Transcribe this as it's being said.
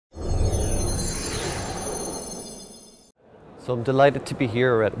So I'm delighted to be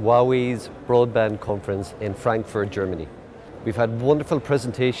here at Huawei's Broadband Conference in Frankfurt, Germany. We've had wonderful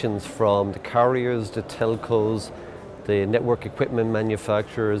presentations from the carriers, the telcos, the network equipment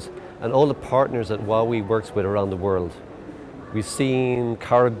manufacturers, and all the partners that Huawei works with around the world. We've seen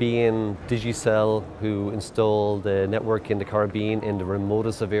Caribbean Digicel, who install the network in the Caribbean in the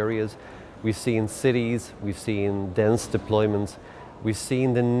remotest of areas. We've seen cities, we've seen dense deployments. We've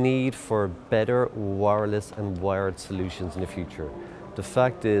seen the need for better wireless and wired solutions in the future. The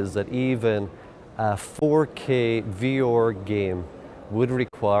fact is that even a 4K VR game would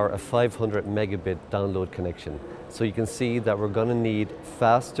require a 500 megabit download connection. So you can see that we're going to need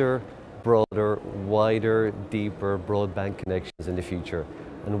faster, broader, wider, deeper broadband connections in the future.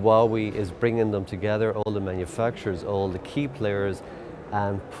 And Huawei is bringing them together, all the manufacturers, all the key players,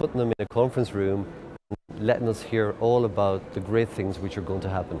 and putting them in a conference room, letting us hear all about the great things which are going to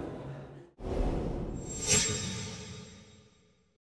happen.